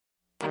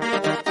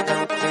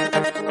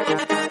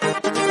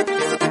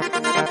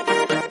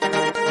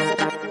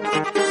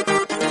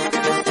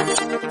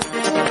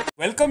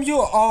Welcome you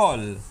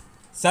all.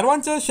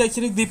 सर्वांचं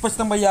शैक्षणिक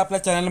दीपस्तंभ या आपल्या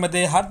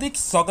चॅनलमध्ये हार्दिक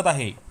स्वागत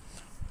आहे.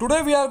 Today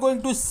we are going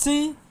to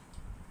C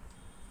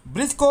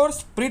bridge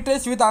course pre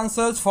test with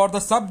answers for the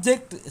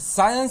subject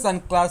science and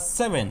class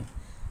 7.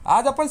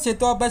 आज आपण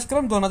सेतू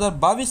अभ्यासक्रम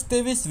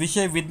 2022-23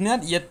 विषय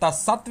विज्ञान इयत्ता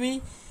 7वी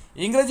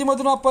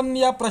इंग्रजीमधून आपण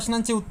या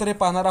प्रश्नांची उत्तरे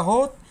पाहणार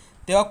आहोत.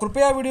 तेव्हा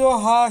कृपया व्हिडिओ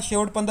हा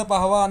शेवटपर्यंत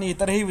पाहावा आणि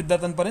इतरही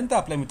विद्यार्थ्यांपर्यंत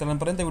आपल्या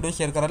मित्रांपर्यंत व्हिडिओ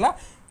शेअर करायला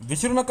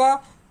विसरू नका.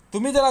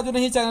 तुम्ही जर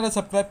अजूनही चॅनलला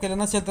सबस्क्राईब केले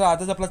नसेल तर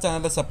आजच आपल्या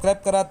चॅनलला सबस्क्राईब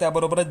करा.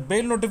 त्याबरोबरच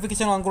बेल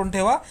नोटिफिकेशन ऑन करून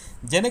ठेवा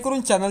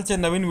जेणेकरून चॅनलचे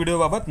नवीन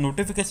व्हिडिओबाबत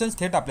नोटिफिकेशन्स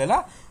थेट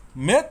आपल्याला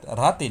मिळत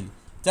राहतील.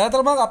 चला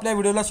तर मग आपल्या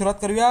व्हिडिओला सुरुवात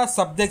करूया.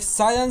 Subject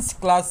science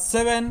class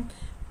 7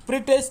 pre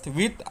test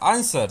with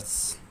answers.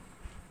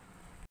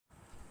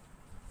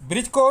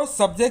 Bridge course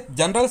subject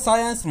general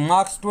science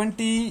marks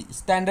 20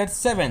 standard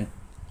 7.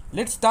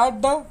 Let's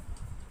start the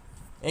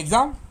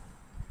exam.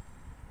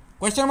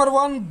 Question number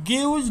 1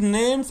 gives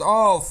names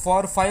of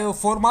for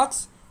 4 marks.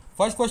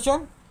 First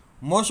question,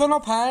 motion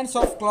of hands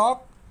of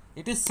clock.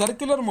 It is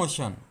circular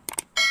motion.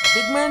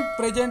 Pigment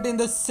present in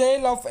the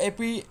cell of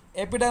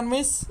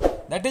epidermis,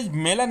 that is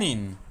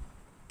melanin.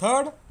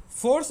 Third,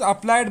 force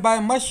applied by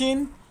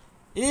machine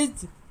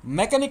is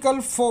mechanical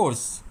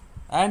force.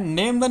 And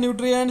name the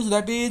nutrients,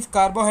 that is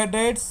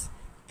carbohydrates,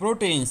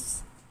 proteins,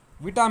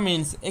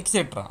 vitamins,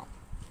 etc.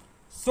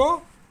 So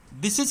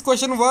this is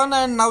question 1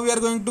 and now we are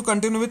going to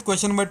continue with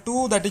question number 2,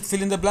 that is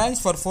fill in the blanks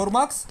for 4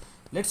 marks.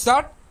 Let's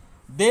start.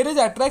 There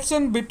is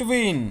attraction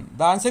between,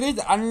 the answer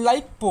is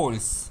unlike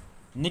poles.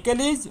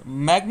 Nickel is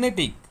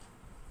magnetic.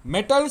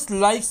 Metals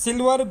like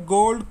silver,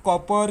 gold,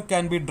 copper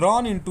can be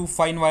drawn into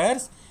fine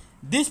wires.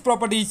 This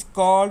property is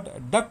called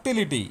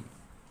ductility.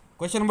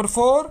 Question number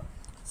 4.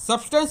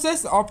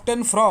 Substances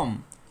obtained from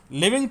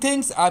living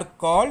things are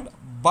called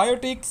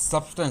biotic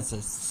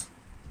substances.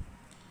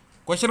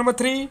 Question number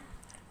 3.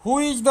 Who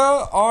is the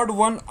odd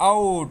one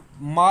out?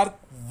 Mark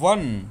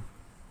 1.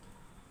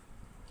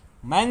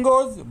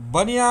 Mangoes,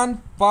 banyan,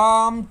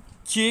 palm,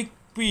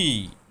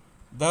 chickpea.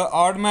 The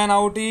odd man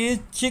out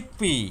is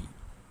chickpea.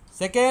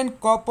 Second,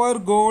 copper,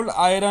 gold,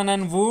 iron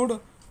and wood.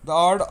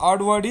 The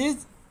odd word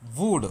is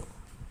wood.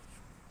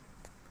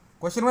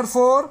 Question number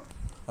 4.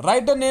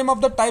 Write the name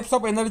of the types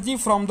of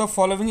energy from the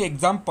following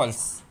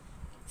examples.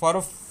 For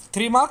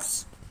 3 marks.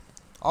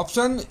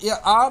 Option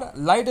are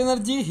light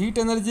energy, heat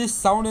energy,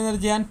 sound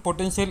energy and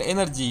potential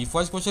energy.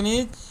 First question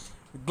is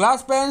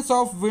glass panes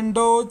of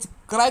windows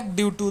crack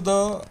due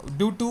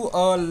to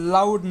a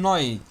loud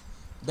noise.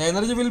 The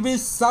energy will be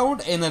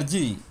sound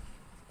energy.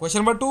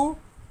 Question number 2.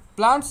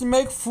 Plants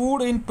make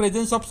food in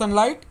presence of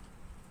sunlight.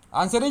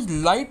 Answer is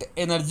light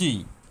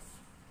energy.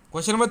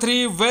 Question number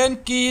 3. When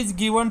key is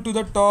given to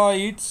the toy,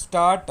 it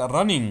start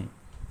running.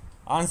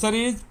 Answer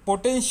is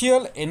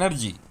potential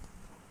energy.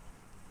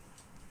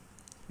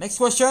 Next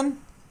question.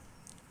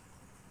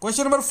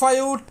 Question number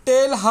 5.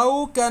 Tell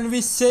how can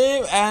we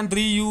save and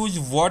reuse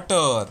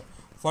water.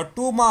 For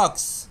 2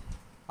 marks.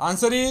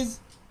 Answer is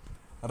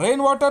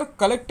rainwater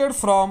collected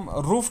from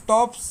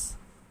rooftops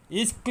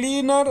is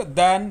cleaner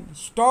than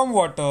storm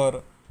water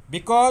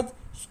because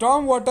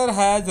storm water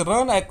has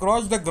run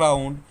across the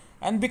ground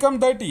and become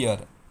dirtier.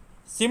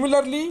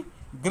 Similarly,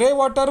 grey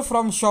water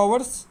from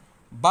showers,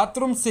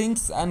 bathroom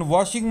sinks and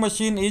washing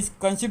machine is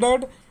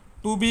considered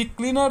to be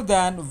cleaner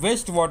than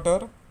wastewater,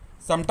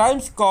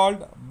 sometimes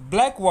called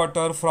black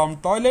water from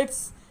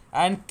toilets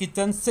and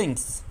kitchen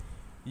sinks.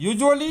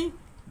 Usually,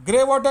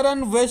 grey water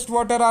and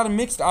wastewater are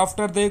mixed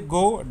after they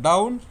go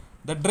down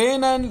the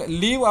drain and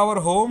leave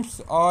our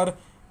homes or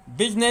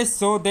business,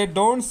 so they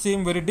don't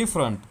seem very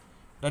different.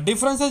 The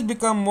differences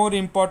become more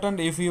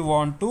important if you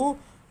want to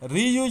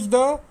reuse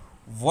the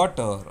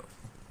water.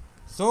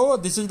 So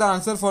this is the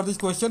answer for this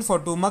question. For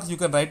 2 marks you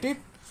can write it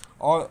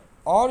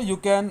or you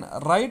can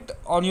write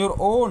on your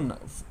own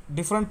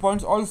different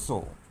points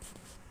also.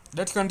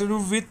 Let's continue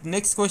with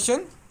next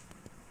question.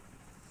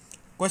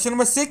 Question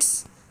number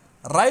 6.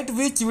 Write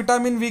which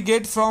vitamin we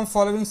get from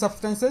following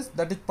substances,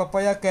 that is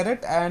papaya,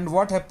 carrot, and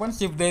what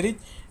happens if there is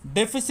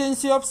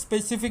deficiency of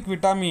specific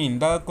vitamin.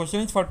 The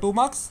question is for 2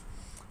 marks.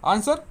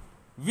 Answer.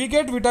 We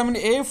get vitamin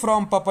A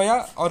from papaya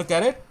or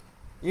carrot.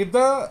 If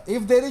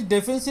there is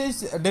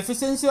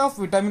deficiency of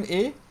vitamin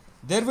A,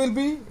 there will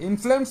be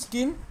inflamed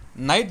skin,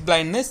 night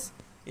blindness,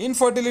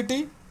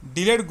 infertility,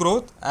 delayed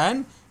growth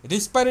and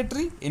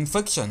respiratory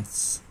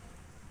infections.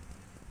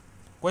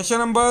 Question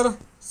number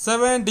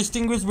 7.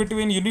 Distinguish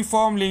between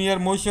uniform linear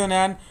motion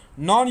and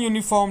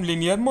non-uniform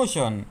linear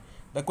motion.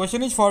 The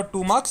question is for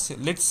 2 marks.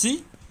 Let's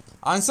see.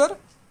 Answer.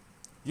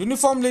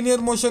 Uniform linear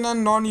motion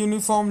and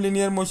non-uniform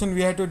linear motion,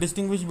 we have to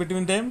distinguish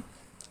between them.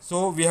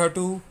 So we have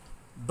to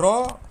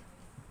draw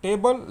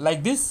table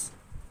like this.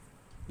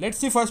 Let's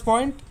see first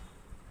point.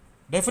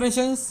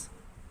 Definitions.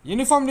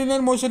 Uniform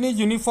linear motion is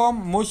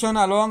uniform motion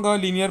along a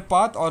linear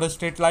path or a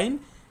straight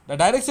line. The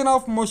direction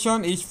of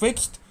motion is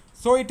fixed,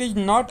 so it is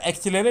not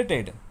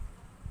accelerated.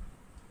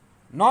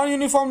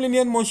 Non-uniform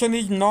linear motion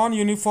is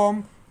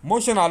non-uniform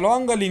motion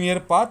along a linear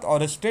path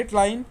or a straight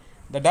line.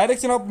 The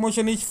direction of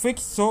motion is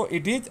fixed, so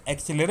it is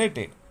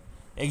accelerated.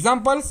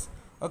 Examples: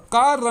 A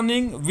car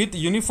running with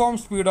uniform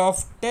speed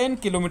of 10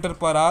 km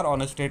per hour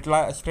on a straight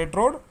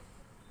road.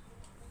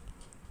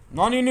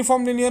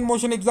 Non-uniform linear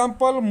motion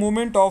example,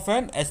 movement of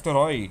an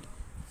asteroid.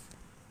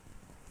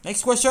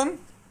 Next question.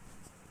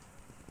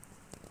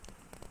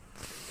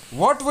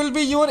 What will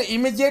be your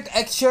immediate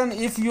action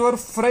if your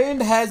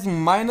friend has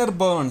minor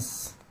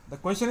burns? The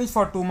question is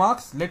for 2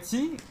 marks. Let's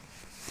see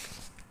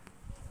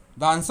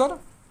the answer.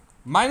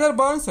 Minor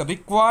burns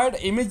required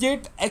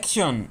immediate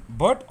action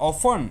but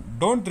often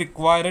don't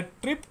require a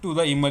trip to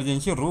the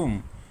emergency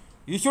room.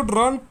 You should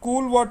run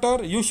cool water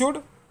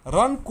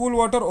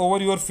over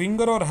your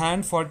finger or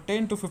hand for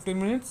 10 to 15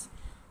 minutes.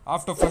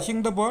 After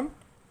flushing the burn,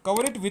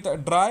 cover it with a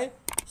dry,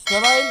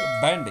 sterile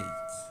bandage.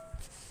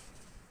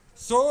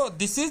 So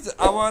this is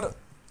our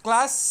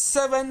class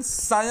 7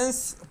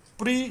 science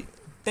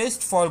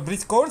pre-test for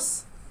bridge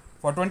course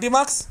for 20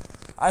 marks.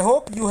 I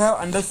hope you have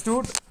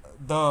understood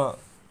the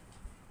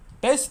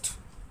test.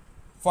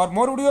 For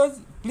more videos,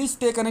 please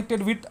stay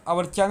connected with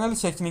our channel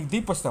शैक्षणिक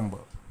दीपस्तंभ.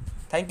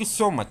 Thank you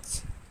so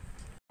much.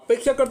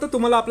 अपेक्षा करतो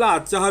तुम्हाला आपला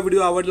आजचा हा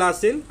video आवडला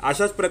असेल.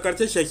 अशाच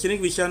प्रकारचे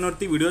शैक्षणिक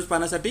विषयांवरती व्हिडिओज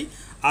पाहण्यासाठी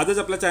आजच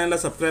आपल्या चॅनलला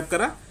सबस्क्राइब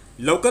करा.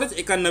 लवकरच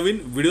एका नवीन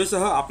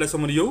व्हिडिओसह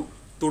आपल्यासमोर येऊ.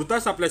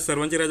 तुर्तास आपल्या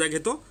सर्वांची रजा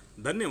घेतो.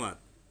 धन्यवाद.